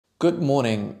Good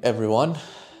morning, everyone.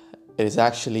 It is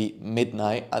actually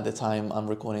midnight at the time I'm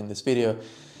recording this video.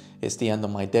 It's the end of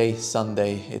my day,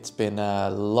 Sunday. It's been a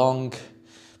long,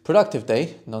 productive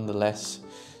day, nonetheless.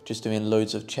 Just doing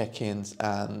loads of check-ins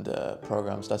and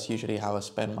programs. That's usually how I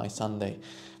spend my Sunday.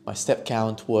 My step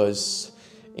count was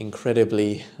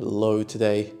incredibly low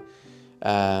today.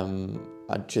 I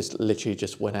literally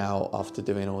just went out after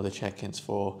doing all the check-ins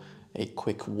for a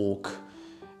quick walk.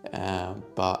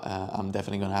 But I'm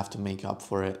definitely gonna have to make up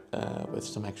for it with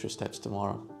some extra steps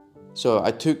tomorrow. So I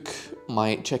took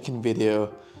my check-in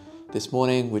video this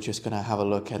morning. We're just gonna have a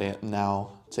look at it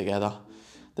now together.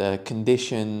 The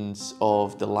conditions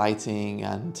of the lighting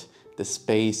and the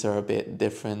space are a bit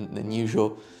different than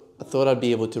usual. I thought I'd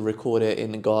be able to record it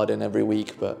in the garden every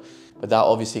week, but that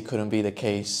obviously couldn't be the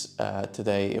case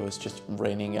today. It was just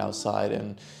raining outside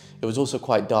and it was also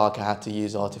quite dark. I had to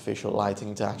use artificial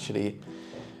lighting to actually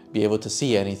be able to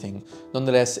see anything.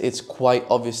 Nonetheless, it's quite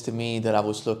obvious to me that I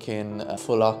was looking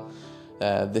fuller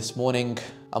this morning.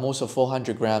 I'm also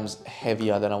 400 grams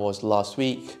heavier than I was last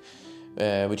week,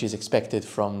 which is expected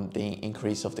from the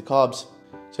increase of the carbs.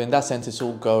 So in that sense, it's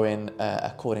all going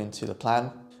according to the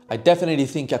plan. I definitely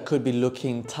think I could be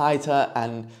looking tighter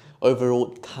and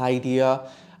overall tidier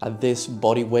at this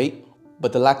body weight,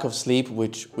 but the lack of sleep,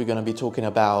 which we're going to be talking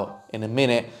about in a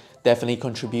minute, definitely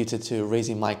contributed to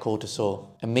raising my cortisol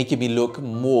and making me look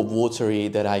more watery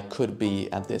than I could be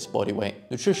at this body weight.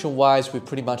 Nutrition-wise, we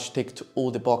pretty much ticked all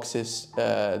the boxes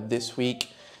this week.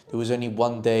 There was only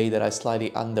one day that I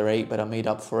slightly underate, but I made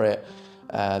up for it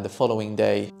the following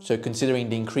day. So considering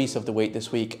the increase of the weight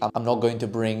this week, I'm not going to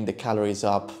bring the calories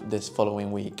up this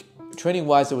following week.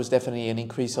 Training-wise, there was definitely an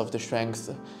increase of the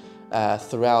strength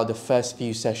throughout the first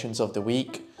few sessions of the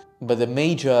week. But the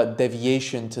major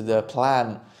deviation to the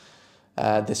plan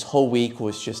this whole week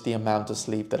was just the amount of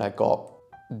sleep that I got.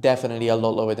 Definitely a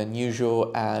lot lower than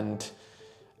usual, and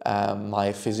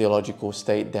my physiological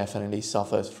state definitely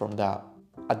suffers from that.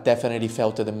 I definitely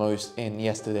felt it the most in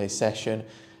yesterday's session.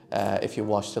 If you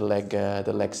watched the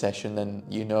leg session, then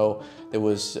you know there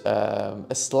was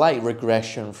a slight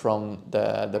regression from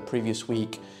the previous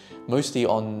week, mostly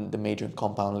on the major and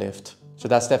compound lift. So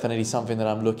that's definitely something that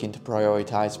I'm looking to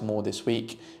prioritize more this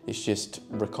week. It's just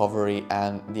recovery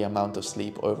and the amount of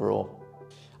sleep overall.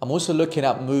 I'm also looking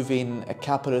at moving a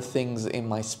couple of things in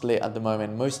my split at the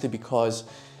moment, mostly because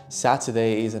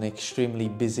Saturday is an extremely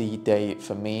busy day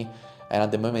for me. And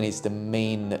at the moment, it's the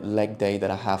main leg day that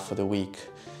I have for the week.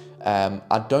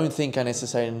 I don't think I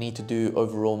necessarily need to do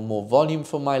overall more volume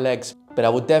for my legs, but I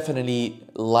would definitely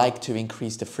like to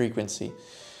increase the frequency.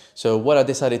 So what I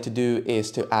decided to do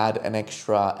is to add an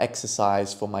extra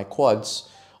exercise for my quads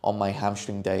on my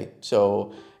hamstring day.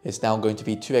 So it's now going to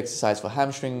be 2 exercises for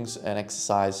hamstrings, an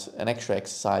extra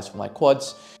exercise for my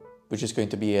quads, which is going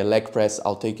to be a leg press.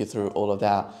 I'll take you through all of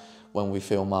that when we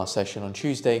film our session on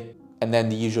Tuesday. And then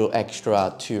the usual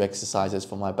extra 2 exercises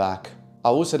for my back. I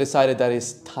also decided that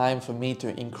it's time for me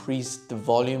to increase the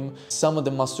volume, some of the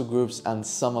muscle groups and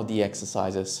some of the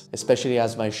exercises, especially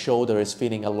as my shoulder is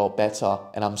feeling a lot better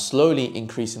and I'm slowly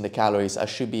increasing the calories. I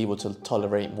should be able to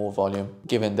tolerate more volume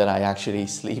given that I actually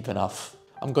sleep enough.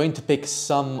 I'm going to pick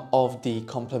some of the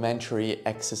complementary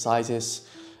exercises.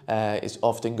 It's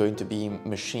often going to be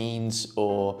machines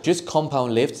or just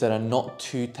compound lifts that are not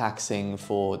too taxing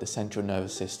for the central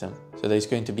nervous system. So that it's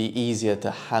going to be easier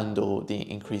to handle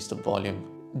the increased volume.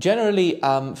 Generally,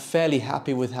 I'm fairly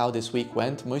happy with how this week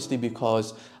went, mostly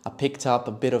because I picked up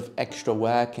a bit of extra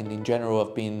work and in general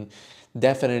I've been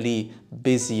definitely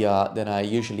busier than I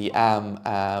usually am,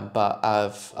 but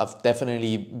I've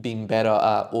definitely been better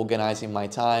at organizing my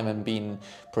time and being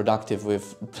productive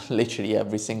with literally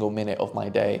every single minute of my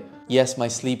day. Yes, my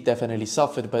sleep definitely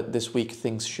suffered, but this week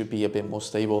things should be a bit more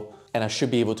stable and I should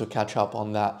be able to catch up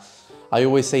on that. I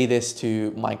always say this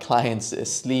to my clients,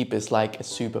 sleep is like a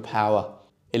superpower.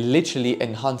 It literally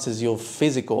enhances your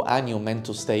physical and your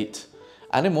mental state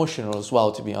and emotional as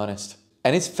well, to be honest.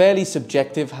 And it's fairly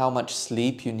subjective how much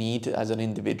sleep you need as an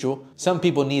individual. Some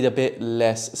people need a bit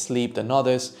less sleep than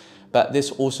others, but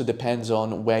this also depends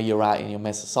on where you're at in your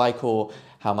mesocycle,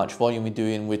 how much volume you're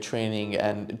doing with training,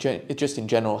 and just in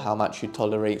general, how much you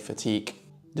tolerate fatigue.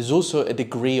 There's also a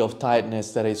degree of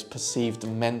tiredness that is perceived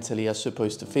mentally as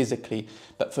opposed to physically.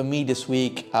 But for me this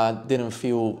week, I didn't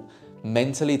feel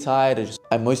mentally tired.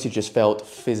 I mostly just felt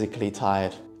physically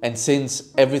tired. And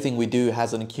since everything we do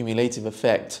has an accumulative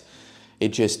effect, it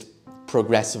just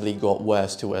progressively got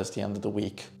worse towards the end of the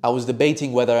week. I was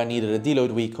debating whether I needed a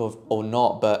deload week or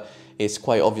not, but it's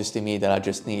quite obvious to me that I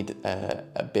just need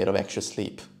a bit of extra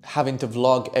sleep. Having to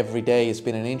vlog every day has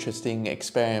been an interesting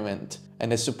experiment.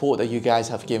 and the support that you guys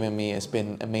have given me has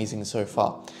been amazing so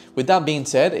far. With that being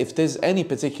said, if there's any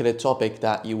particular topic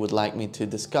that you would like me to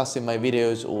discuss in my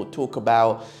videos or talk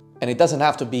about, and it doesn't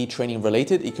have to be training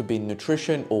related, it could be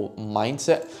nutrition or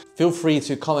mindset, feel free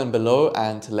to comment below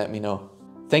and to let me know.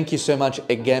 Thank you so much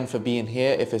again for being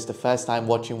here. If it's the first time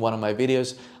watching one of my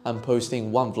videos, I'm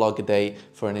posting one vlog a day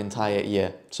for an entire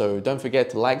year. So don't forget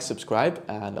to like, subscribe,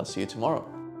 and I'll see you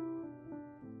tomorrow.